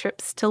like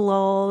trips to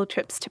Lowell,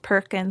 trips to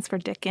Perkins for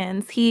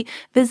Dickens. He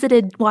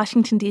visited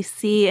Washington,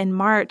 D.C. in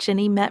March, and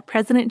he met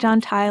President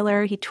John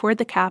Tyler. He toured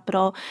the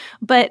Capitol.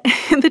 But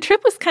the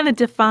trip was kind of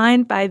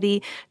defined by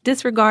the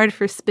disregard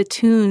for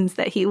spittoons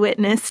that he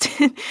witnessed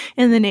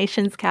in the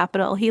nation's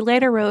capital. He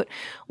later wrote,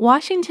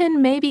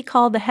 "Washington may be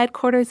called the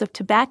headquarters of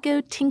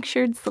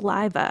tobacco-tinctured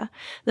saliva.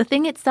 The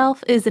thing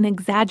itself is an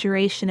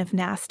exaggeration of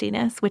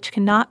nastiness, which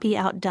cannot be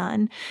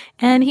outdone."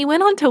 And he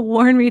went on to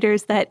warn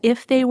readers that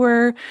if they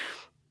were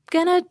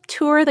going to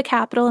tour the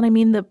Capitol, and I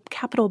mean the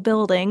Capitol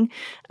building,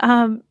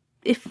 in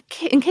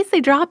case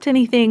they dropped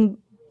anything,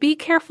 be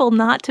careful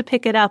not to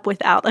pick it up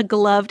without a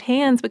gloved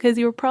hands, because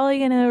you were probably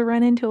going to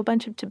run into a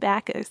bunch of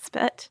tobacco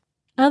spit.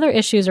 Other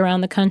issues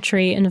around the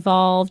country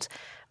involved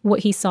what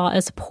he saw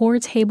as poor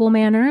table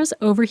manners,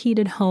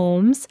 overheated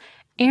homes,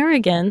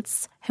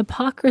 arrogance,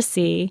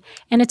 hypocrisy,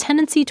 and a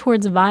tendency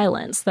towards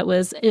violence that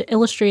was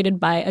illustrated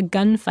by a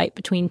gunfight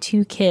between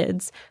two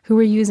kids who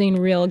were using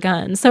real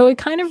guns. So it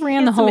kind of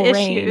ran the whole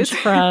range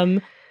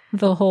from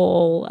the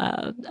whole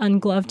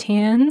ungloved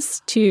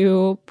hands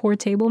to poor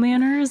table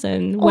manners,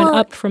 and went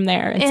up from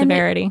there in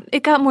severity.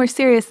 It got more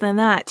serious than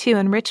that, too.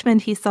 In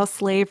Richmond, he saw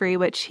slavery,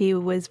 which he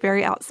was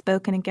very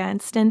outspoken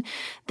against. And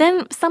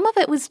then some of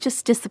it was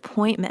just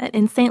disappointment.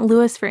 In St.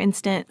 Louis, for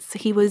instance,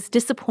 he was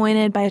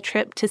disappointed by a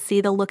trip to see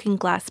the Looking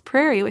Glass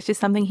Prairie, which is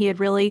something he had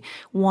really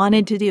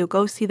wanted to do,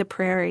 go see the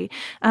prairie.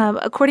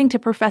 According to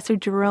Professor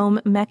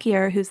Jerome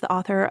Meckier, who's the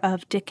author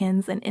of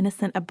Dickens and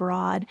Innocent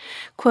Abroad,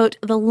 quote,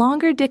 "The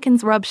longer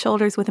Dickens rubbed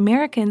shoulders with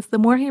Americans, the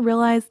more he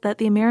realized that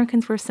the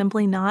Americans were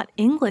simply not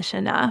English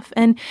enough."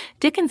 And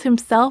Dickens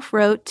himself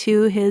wrote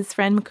to his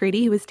friend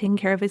Macready, who was taking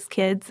care of his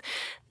kids,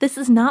 "This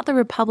is not the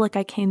republic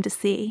I came to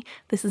see.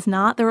 This is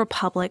not the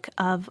republic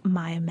of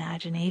my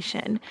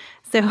imagination."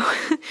 So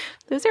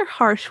those are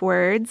harsh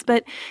words,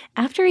 but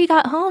after he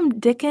got home,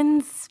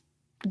 Dickens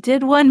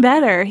did one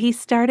better. He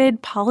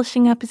started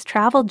polishing up his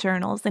travel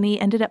journals, and he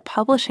ended up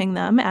publishing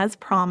them, as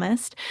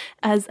promised,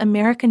 as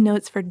American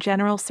Notes for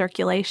General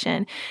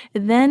Circulation.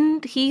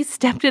 Then he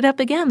stepped it up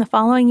again. The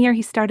following year,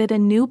 he started a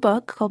new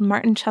book called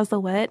Martin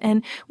Chuzzlewit,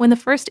 and when the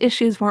first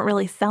issues weren't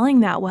really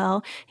selling that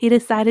well, he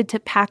decided to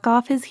pack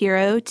off his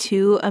hero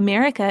to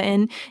America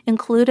and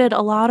included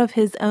a lot of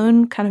his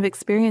own kind of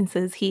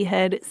experiences he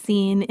had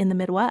seen in the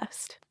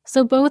Midwest.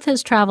 So both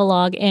his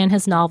travelogue and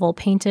his novel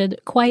painted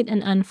quite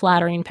an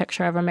unflattering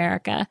picture of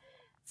America.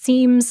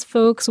 Seems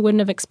folks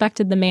wouldn't have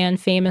expected the man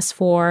famous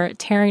for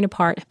tearing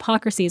apart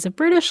hypocrisies of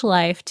British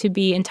life to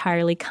be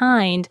entirely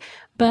kind,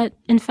 but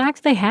in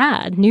fact they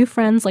had. New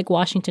friends like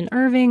Washington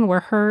Irving were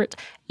hurt,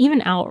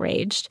 even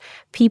outraged.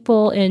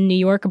 People in New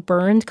York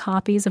burned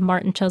copies of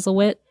Martin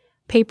Chuzzlewit.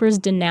 Papers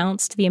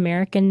denounced the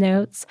American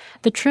Notes.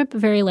 The trip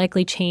very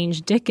likely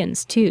changed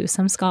Dickens, too.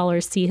 Some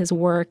scholars see his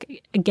work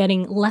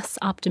getting less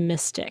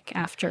optimistic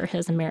after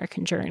his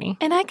American journey.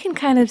 And I can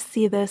kind of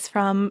see this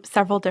from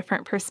several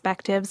different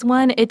perspectives.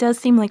 One, it does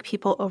seem like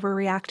people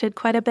overreacted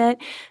quite a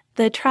bit.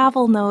 The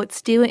travel notes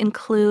do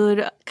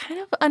include kind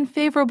of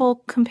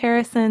unfavorable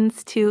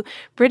comparisons to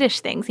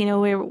British things. You know,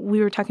 we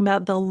were talking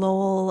about the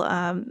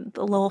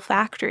Lowell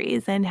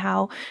factories and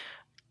how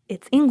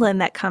it's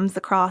England that comes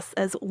across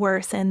as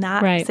worse in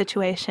that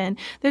situation.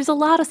 There's a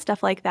lot of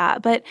stuff like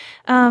that. But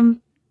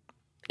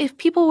if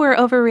people were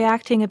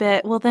overreacting a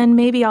bit, well, then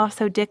maybe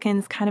also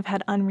Dickens kind of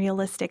had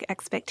unrealistic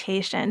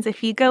expectations.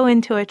 If you go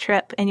into a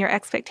trip and your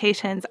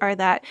expectations are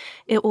that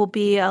it will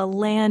be a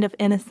land of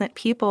innocent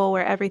people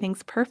where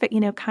everything's perfect, you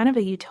know, kind of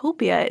a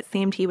utopia it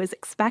seemed he was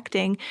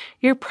expecting,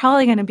 you're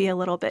probably going to be a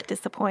little bit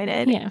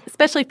disappointed,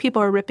 especially if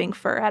people are ripping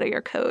fur out of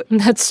your coat.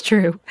 That's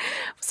true.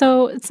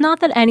 So it's not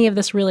that any of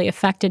this really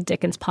affected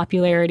Dickens'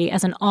 popularity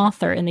as an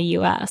author in the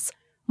U.S.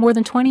 More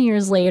than 20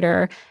 years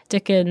later,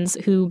 Dickens,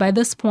 who by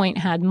this point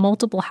had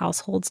multiple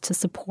households to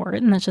support,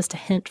 and that's just a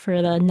hint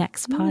for the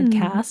next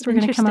podcast we're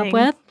going to come up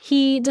with,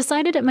 he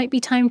decided it might be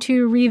time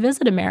to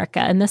revisit America,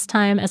 and this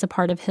time as a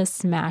part of his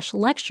Smash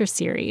lecture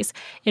series,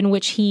 in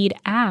which he'd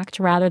act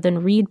rather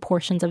than read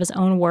portions of his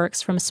own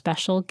works from a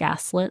special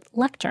gaslit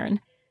lectern.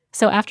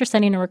 So after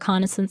sending a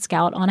reconnaissance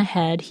scout on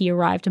ahead, he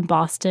arrived in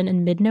Boston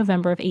in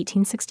mid-November of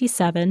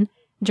 1867.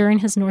 During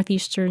his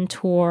Northeastern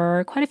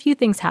tour, quite a few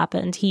things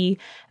happened. He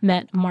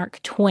met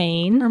Mark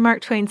Twain. Or Mark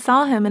Twain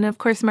saw him. And of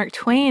course, Mark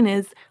Twain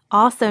is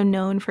also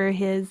known for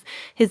his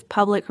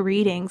public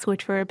readings,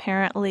 which were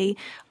apparently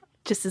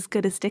just as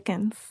good as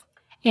Dickens.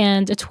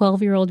 And a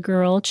 12-year-old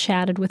girl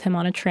chatted with him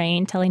on a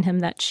train, telling him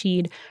that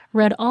she'd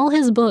read all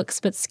his books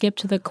but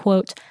skipped the,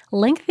 quote,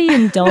 lengthy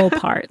and dull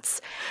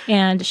parts.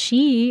 And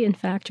she, in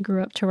fact,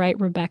 grew up to write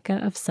Rebecca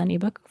of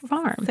Sunnybrook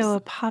Farms. So a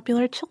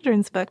popular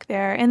children's book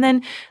there. And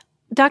then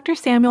Dr.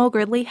 Samuel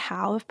Gridley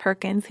Howe of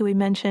Perkins, who we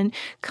mentioned,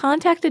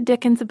 contacted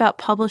Dickens about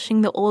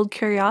publishing The Old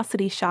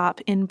Curiosity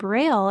Shop in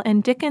Braille,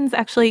 and Dickens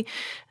actually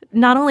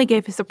not only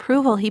gave his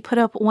approval, he put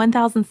up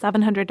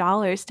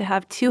 $1,700 to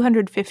have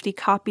 250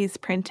 copies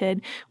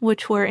printed,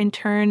 which were in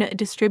turn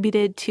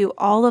distributed to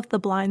all of the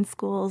blind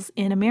schools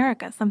in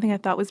America, something I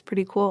thought was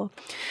pretty cool.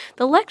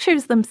 The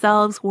lectures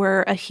themselves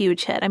were a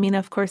huge hit. I mean,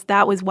 of course,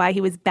 that was why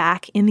he was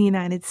back in the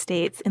United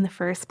States in the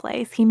first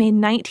place. He made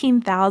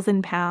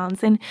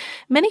 £19,000, and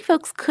many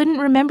folks couldn't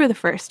remember the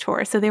first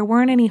tour, so there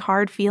weren't any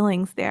hard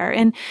feelings there.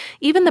 And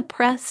even the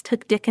press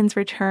took Dickens'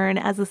 return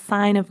as a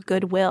sign of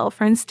goodwill.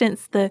 For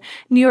instance, the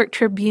New York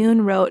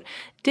Tribune wrote,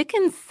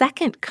 Dickens'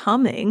 second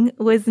coming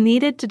was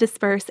needed to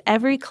disperse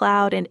every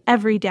cloud and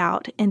every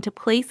doubt and to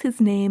place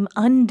his name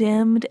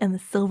undimmed in the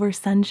silver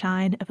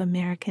sunshine of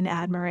American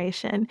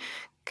admiration.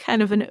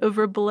 Kind of an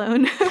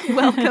overblown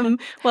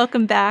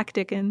welcome back,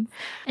 Dickens.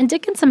 And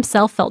Dickens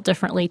himself felt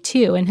differently,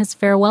 too. In his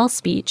farewell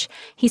speech,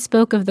 he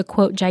spoke of the,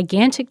 quote,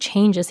 gigantic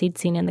changes he'd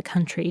seen in the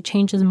country,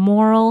 changes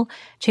moral,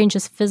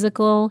 changes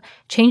physical,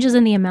 changes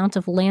in the amount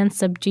of land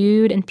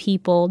subdued and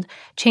peopled,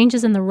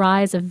 changes in the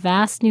rise of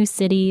vast new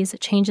cities,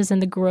 changes in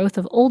the growth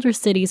of older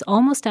cities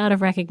almost out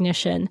of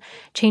recognition,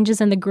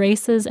 changes in the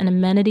graces and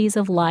amenities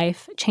of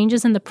life,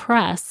 changes in the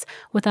press,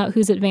 without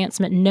whose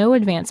advancement no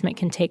advancement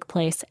can take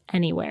place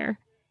anywhere.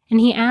 And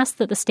he asked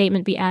that the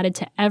statement be added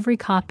to every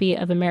copy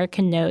of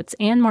American Notes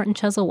and Martin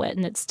Chuzzlewit,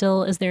 and it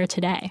still is there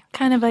today.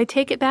 Kind of, I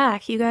take it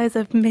back. You guys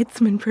have made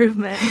some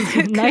improvements.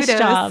 Nice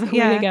job.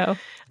 Way to go.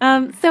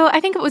 So I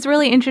think it was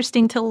really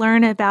interesting to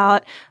learn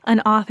about an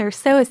author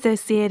so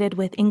associated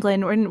with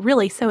England, or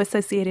really so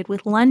associated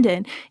with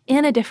London,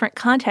 in a different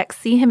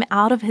context, see him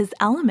out of his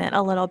element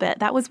a little bit.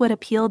 That was what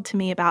appealed to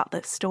me about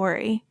this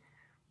story.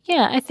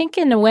 Yeah, I think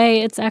in a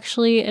way it's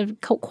actually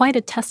quite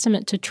a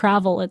testament to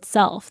travel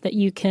itself, that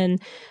you can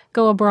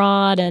go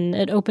abroad and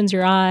it opens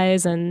your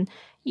eyes and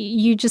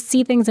you just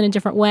see things in a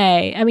different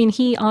way. I mean,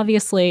 he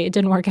obviously, it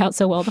didn't work out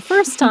so well the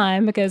first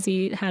time because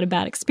he had a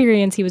bad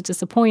experience. He was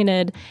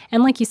disappointed.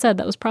 And like you said,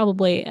 that was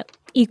probably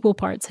equal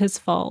parts his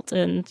fault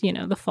and, you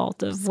know, the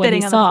fault of what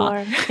he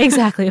saw.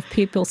 Exactly, of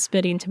people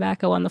spitting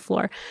tobacco on the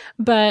floor.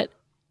 But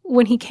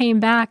when he came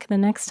back the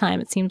next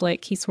time, it seemed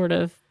like he sort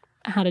of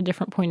had a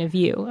different point of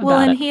view about Well,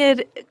 and it. he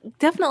had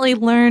definitely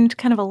learned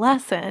kind of a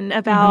lesson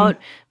about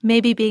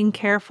maybe being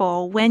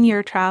careful when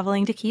you're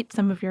traveling to keep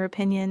some of your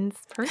opinions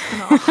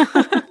personal.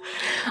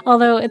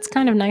 Although it's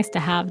kind of nice to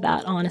have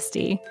that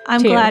honesty.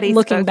 I'm too, glad he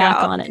looking spoke back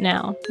out. on it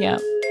now. Yeah.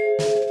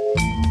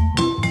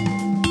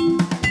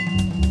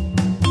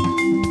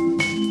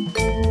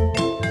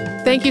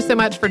 Thank you so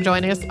much for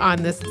joining us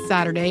on this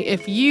Saturday.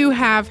 If you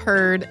have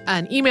heard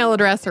an email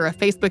address or a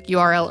Facebook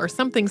URL or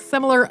something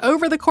similar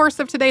over the course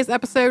of today's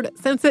episode,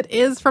 since it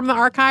is from the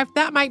archive,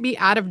 that might be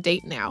out of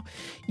date now.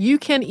 You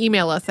can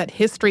email us at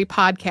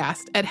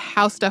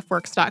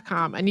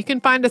historypodcast@howstuffworks.com, and you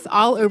can find us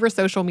all over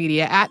social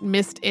media at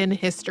Missed in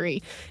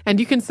History. And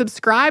you can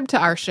subscribe to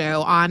our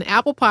show on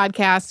Apple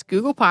Podcasts,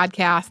 Google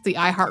Podcasts, the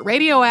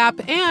iHeartRadio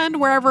app, and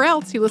wherever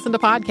else you listen to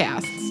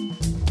podcasts.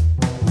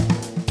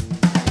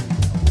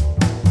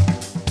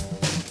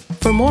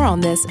 For more on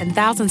this and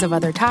thousands of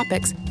other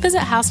topics, visit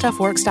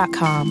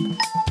howstuffworks.com.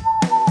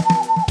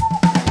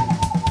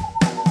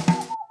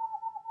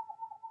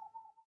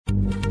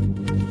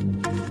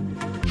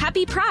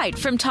 Happy Pride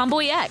from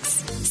Tomboy X,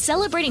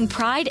 celebrating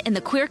pride and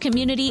the queer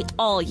community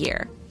all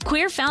year.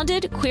 Queer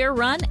founded, queer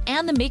run,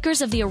 and the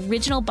makers of the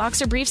original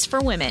boxer briefs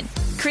for women,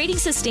 creating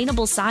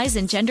sustainable size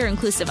and gender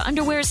inclusive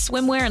underwear,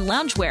 swimwear, and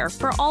loungewear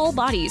for all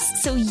bodies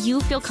so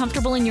you feel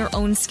comfortable in your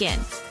own skin.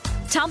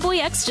 Tomboy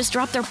X just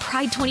dropped their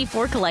Pride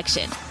 24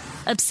 collection.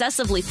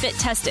 Obsessively fit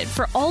tested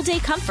for all-day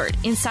comfort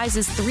in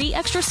sizes 3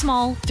 extra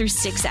small through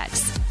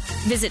 6X.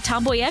 Visit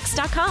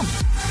tomboyx.com.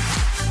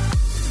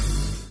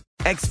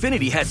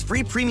 Xfinity has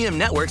free premium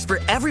networks for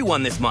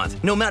everyone this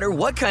month, no matter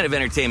what kind of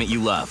entertainment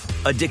you love.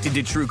 Addicted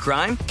to true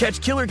crime?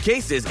 Catch killer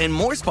cases and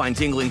more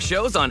spine-tingling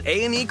shows on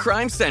A&E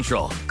Crime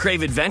Central.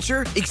 Crave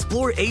adventure?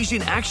 Explore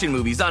Asian action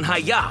movies on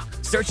Hi-Ya.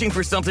 Searching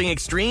for something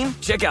extreme?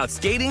 Check out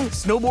skating,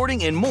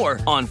 snowboarding, and more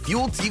on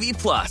Fuel TV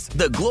Plus,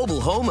 the global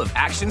home of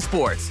action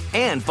sports.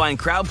 And find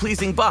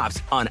crowd-pleasing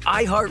bops on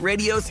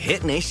iHeartRadio's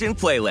Hit Nation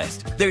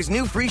playlist. There's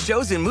new free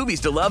shows and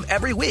movies to love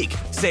every week.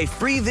 Say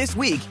free this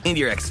week in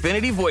your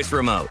Xfinity voice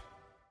remote.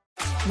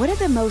 What do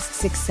the most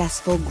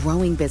successful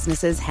growing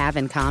businesses have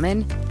in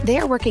common?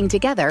 They're working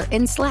together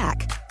in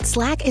Slack.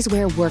 Slack is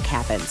where work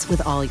happens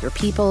with all your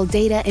people,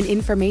 data, and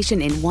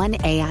information in one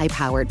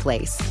AI-powered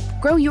place.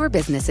 Grow your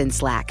business in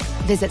Slack.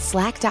 Visit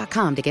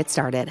slack.com to get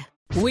started.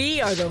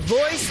 We are the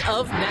voice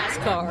of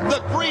NASCAR.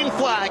 The green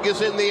flag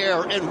is in the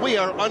air, and we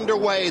are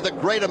underway. The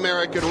Great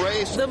American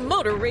Race. The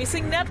Motor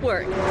Racing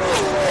Network.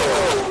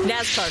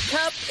 NASCAR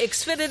Cup,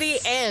 Xfinity,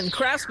 and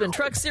Craftsman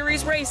Truck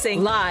Series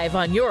Racing live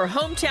on your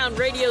hometown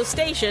radio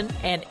station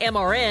and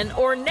MRN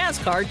or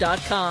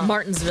NASCAR.com.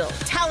 Martinsville,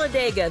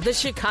 Talladega, the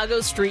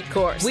Chicago Street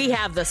Course. We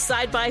have the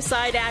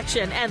side-by-side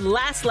action and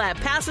last lap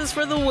passes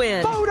for the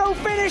win. Photo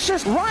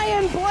finishes.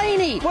 Ryan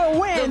Blaney will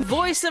win. The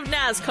voice of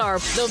NASCAR,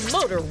 the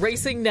Motor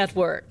Racing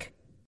Network.